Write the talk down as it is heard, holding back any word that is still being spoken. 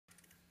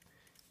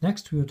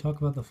Next, we will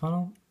talk about the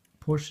final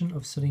portion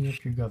of setting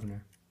up your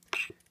governor.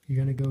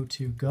 You're going to go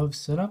to Gov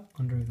Setup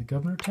under the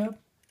Governor tab.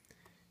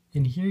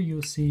 In here,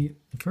 you'll see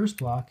the first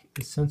block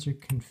is Sensor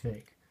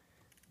Config.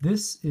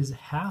 This is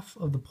half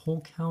of the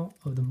pole count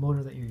of the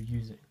motor that you're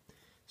using.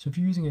 So if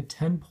you're using a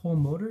 10-pole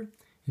motor,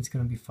 it's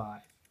going to be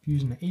 5. If you're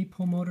using an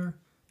 8-pole motor,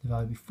 the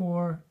value will be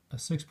 4. A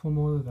 6-pole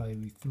motor, the value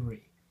will be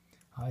 3.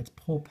 It's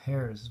pole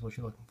pairs is what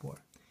you're looking for.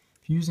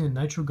 If you're using a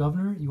nitro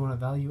governor, you want a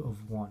value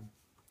of 1.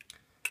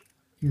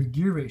 Your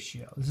gear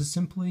ratio. This is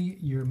simply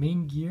your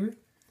main gear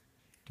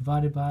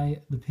divided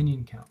by the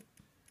pinion count.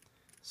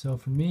 So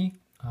for me,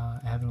 I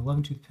have an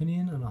 11-tooth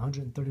pinion and a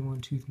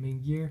 131-tooth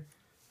main gear.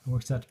 It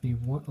works out to be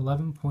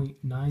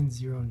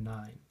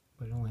 11.909,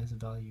 but it only has a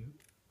value,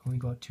 only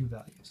got 2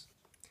 values.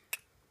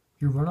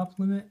 Your run-up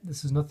limit.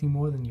 This is nothing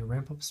more than your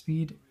ramp-up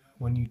speed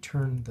when you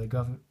turn the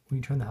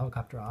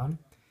helicopter on,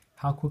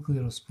 how quickly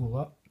it'll spool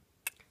up.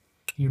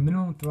 Your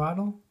minimum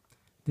throttle.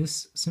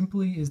 This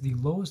simply is the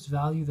lowest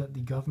value that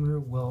the governor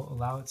will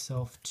allow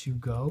itself to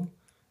go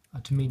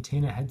to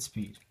maintain a head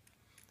speed.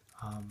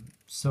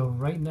 So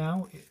right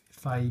now,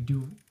 if I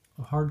do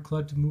a hard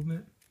collective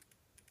movement,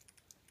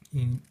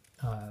 and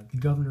the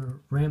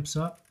governor ramps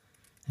up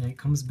and it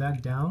comes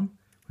back down,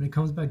 when it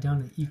comes back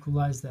down to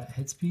equalize that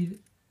head speed,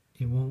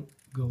 it won't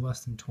go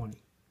less than 20.